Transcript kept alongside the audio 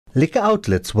Liquor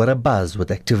outlets were abuzz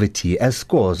with activity as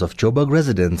scores of Joburg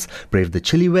residents braved the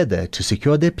chilly weather to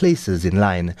secure their places in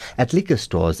line at liquor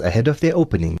stores ahead of their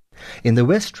opening. In the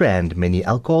West Rand, many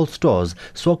alcohol stores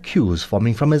saw queues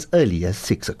forming from as early as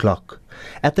 6 o'clock.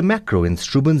 At the Macro in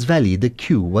Strubens Valley, the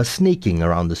queue was snaking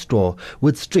around the store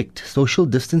with strict social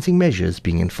distancing measures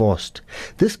being enforced.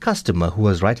 This customer, who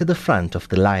was right at the front of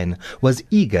the line, was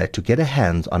eager to get a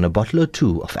hands on a bottle or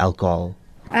two of alcohol.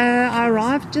 I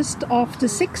arrived just after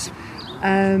 6.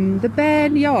 The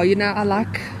band, I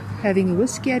like having a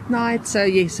whiskey at night, so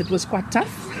yes, it was quite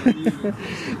tough.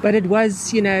 But it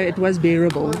was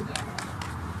bearable.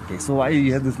 Okay, so why are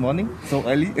you here this morning so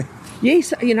early?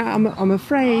 Yes, I'm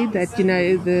afraid that,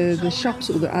 the shops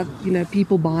or the,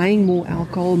 people buying more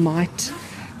alcohol might,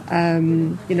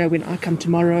 when I come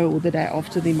tomorrow or the day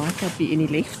after, there might not be any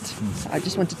left. So I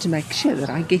just wanted to make sure that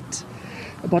I get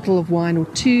a bottle of wine or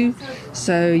two.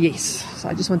 So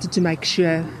I just wanted to make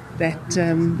sure that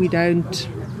we don't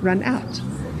run out.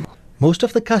 Most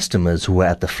of the customers who were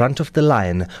at the front of the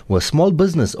line were small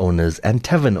business owners and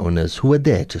tavern owners who were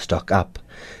there to stock up.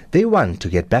 They want to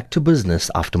get back to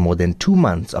business after more than 2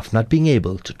 months of not being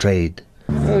able to trade.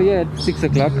 Oh yeah, at 6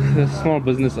 o'clock, a small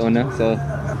business owner, so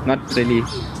not really,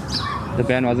 the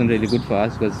ban wasn't really good for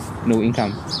us because no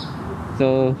income.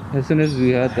 So as soon as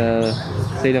we heard the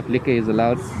sale of liquor is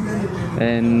allowed,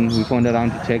 and we phoned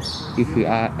around to check if we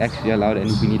are actually allowed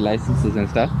and if we need licenses and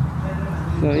stuff.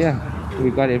 So yeah, we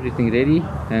got everything ready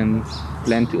and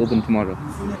plan to open tomorrow.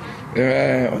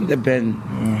 On the ban,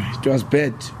 it was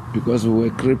bad because we were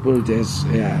crippled as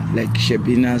like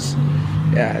Shebinas.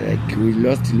 Like we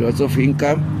lost lots of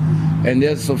income, and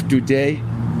as of today,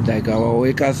 like our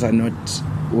workers are not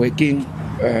working,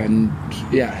 and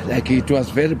like it was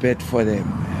very bad for them.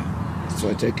 That's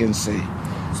what I can say.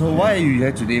 So why are you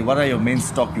here today? What are your main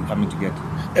stock you're coming to get?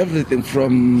 Everything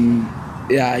from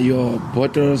your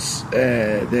bottles,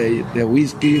 the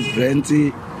whiskey,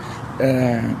 brandy,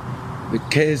 the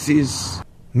cases.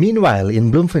 Meanwhile,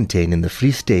 in Bloemfontein in the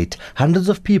Free State, hundreds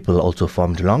of people also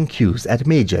formed long queues at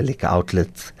major liquor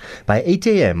outlets. By 8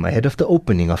 a.m., ahead of the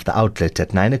opening of the outlet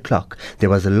at 9 o'clock, there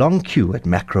was a long queue at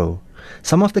Macro.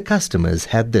 Some of the customers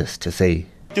had this to say.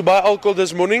 To buy alcohol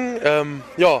this morning,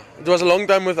 it was a long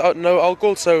time without no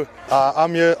alcohol, so...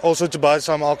 I'm here also to buy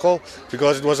some alcohol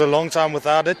because it was a long time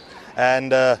without it,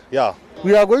 and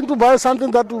We are going to buy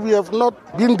something that we have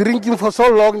not been drinking for so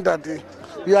long that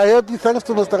we are happy thanks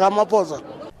to Mr. Ramaphosa.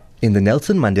 In the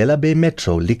Nelson Mandela Bay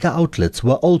Metro, liquor outlets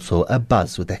were also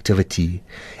abuzz with activity.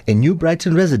 A New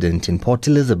Brighton resident in Port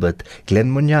Elizabeth,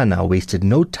 Glenn Munyana, wasted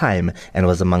no time and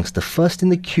was amongst the first in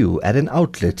the queue at an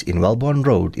outlet in Wellborn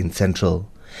Road in Central.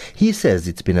 He says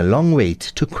it's been a long wait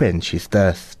to quench his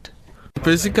thirst.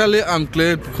 Basically, I'm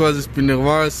glad because it's been a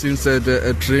while since I had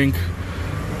a drink.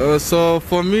 So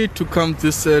for me to come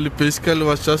this early basically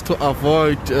was just to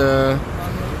avoid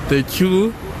the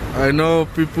queue. I know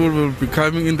people will be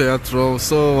coming in their row,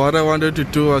 so what I wanted to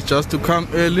do was just to come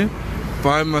early,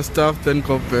 buy my stuff, then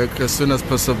go back as soon as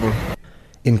possible.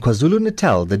 In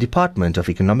KwaZulu-Natal, the Department of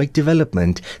Economic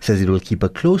Development says it will keep a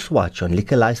close watch on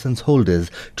liquor license holders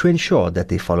to ensure that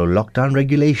they follow lockdown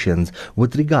regulations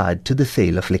with regard to the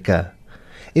sale of liquor.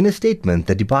 In a statement,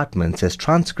 the department says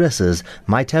transgressors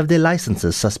might have their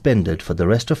licenses suspended for the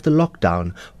rest of the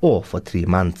lockdown or for 3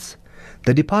 months.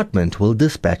 The department will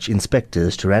dispatch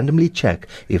inspectors to randomly check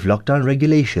if lockdown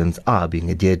regulations are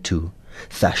being adhered to.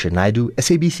 Sasha Naidu,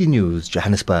 SABC News,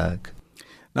 Johannesburg.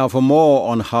 Now, for more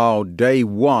on how day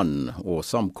one, or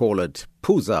some call it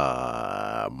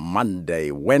Phuza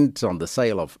Monday, went on the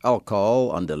sale of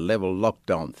alcohol under level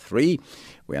lockdown 3,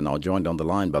 we are now joined on the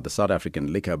line by the South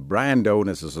African Liquor Brand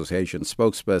Owners Association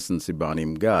spokesperson,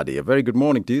 Sibani Mgadi. A very good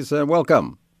morning to you, sir.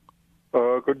 Welcome.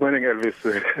 Good morning,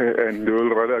 Elvis, and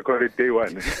we'll rather call it day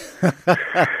one.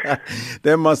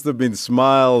 There must have been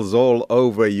smiles all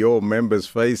over your members'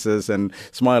 faces and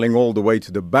smiling all the way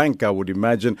to the bank, I would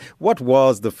imagine. What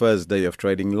was the first day of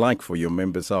trading like for your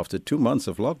members after 2 months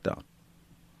of lockdown?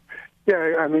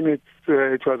 Yeah, I mean, it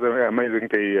was an amazing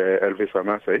day, Elvis, I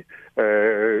must say.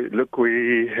 Look,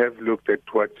 we have looked at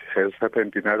what has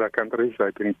happened in other countries.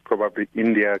 I think probably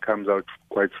India comes out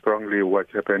quite strongly what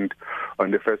happened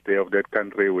on the first day of that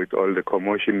country with all the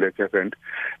commotion that happened.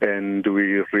 And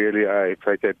we really are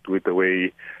excited with the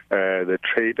way the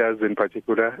traders in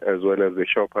particular, as well as the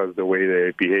shoppers, the way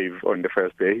they behave on the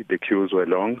first day. The queues were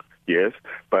long, yes,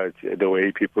 but the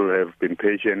way people have been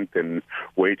patient and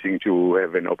waiting to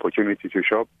have an opportunity to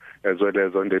shop, as well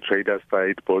as on the trader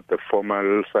side, both the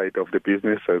formal side of the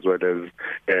business as well as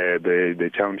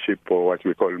the township, or what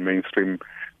we call mainstream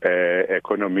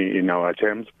economy in our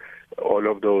terms. all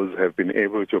of those have been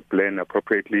able to plan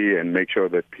appropriately and make sure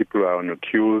that people are on the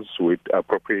queues with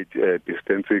appropriate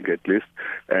distancing at least,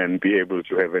 and be able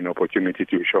to have an opportunity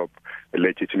to shop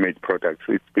legitimate products.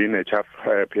 It's been a tough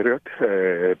period.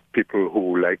 People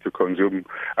who like to consume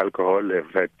alcohol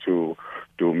have had to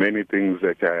do many things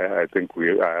that I think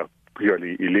we are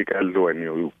purely illegal when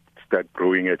you start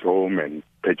brewing at home and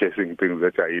purchasing things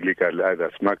that are illegal, either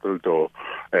smuggled or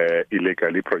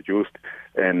illegally produced.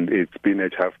 And it's been a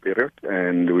tough period,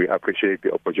 and we appreciate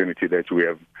the opportunity that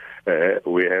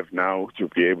we have now to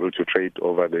be able to trade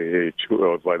over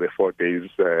the 4 days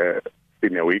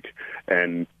in a week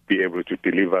and be able to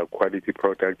deliver quality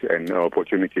product and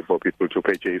opportunity for people to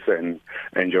purchase and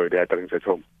enjoy their drinks at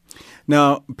home.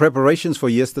 Now, preparations for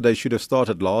yesterday should have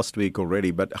started last week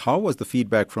already, but how was the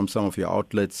feedback from some of your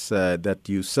outlets that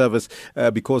you service?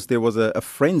 Because there was a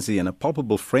frenzy, and a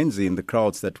palpable frenzy in the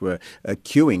crowds that were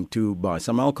queuing to buy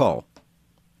some alcohol.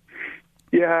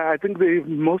 Yeah, I think the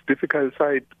most difficult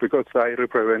side, because I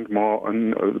represent more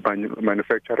on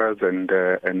manufacturers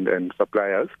and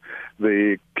suppliers,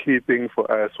 the key thing for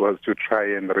us was to try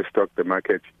and restock the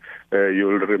market.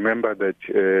 You'll remember that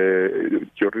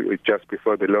just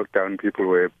before the lockdown, people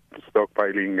were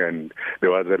stockpiling and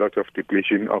there was a lot of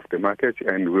depletion of the market,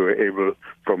 and we were able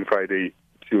from Friday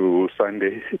to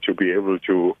Sunday to be able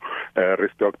to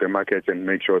restock the market and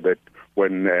make sure that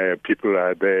when people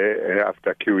are there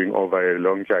after queuing over a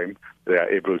long time, they are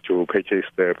able to purchase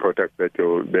the product that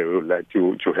they would like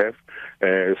to have.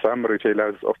 Some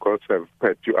retailers, of course, have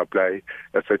had to apply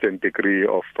a certain degree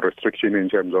of restriction in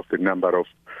terms of the number of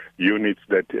units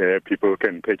that people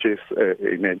can purchase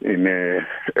in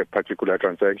a particular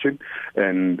transaction,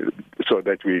 and so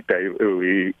that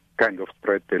we kind of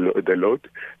spread the load.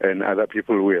 And other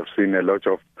people, we have seen a lot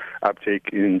of uptake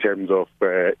in terms of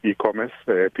e-commerce,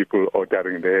 people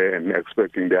ordering there and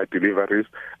expecting their deliveries,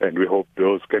 and we hope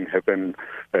those can happen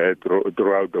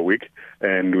throughout the week.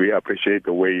 And we appreciate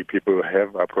the way people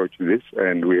have approached this,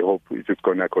 and we hope it's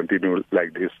going to continue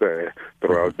like this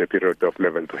throughout the period of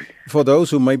level 3. For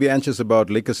those who may be anxious about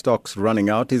liquor stocks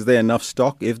running out, is there enough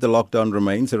stock if the lockdown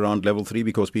remains around level 3,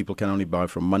 because people can only buy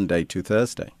from Monday to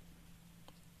Thursday?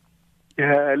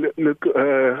 Yeah, look,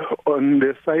 on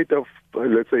the side of,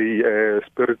 let's say,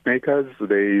 spirit makers,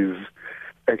 there is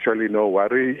actually no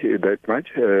worry that much.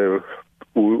 There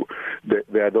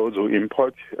are those who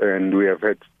import, and we have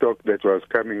had stock that was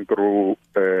coming through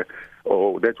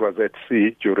or that was at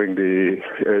sea during the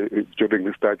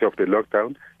start of the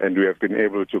lockdown, and we have been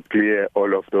able to clear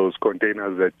all of those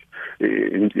containers that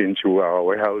into our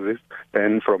warehouses,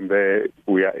 and from there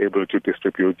we are able to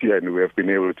distribute, and we have been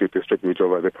able to distribute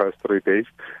over the past 3 days.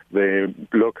 The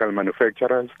local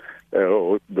manufacturers,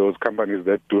 those companies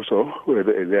that do so,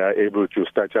 they are able to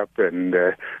start up and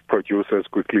produce as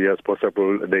quickly as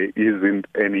possible. There isn't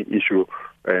any issue,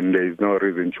 and there is no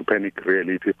reason to panic,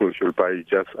 really. People should buy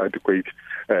just adequate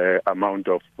amount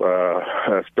of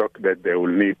stock that they will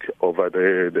need over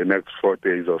the next 4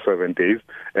 days or 7 days,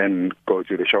 and go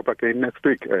to the shop again next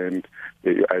week. And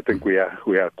I think we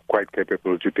are quite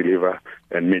capable to deliver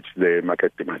and meet the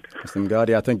market demand. Mr.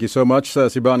 Ngadi, thank you so much.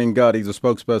 Sibani Ngadi is a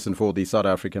spokesperson for the South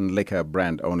African Liquor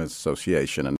Brand Owners Association.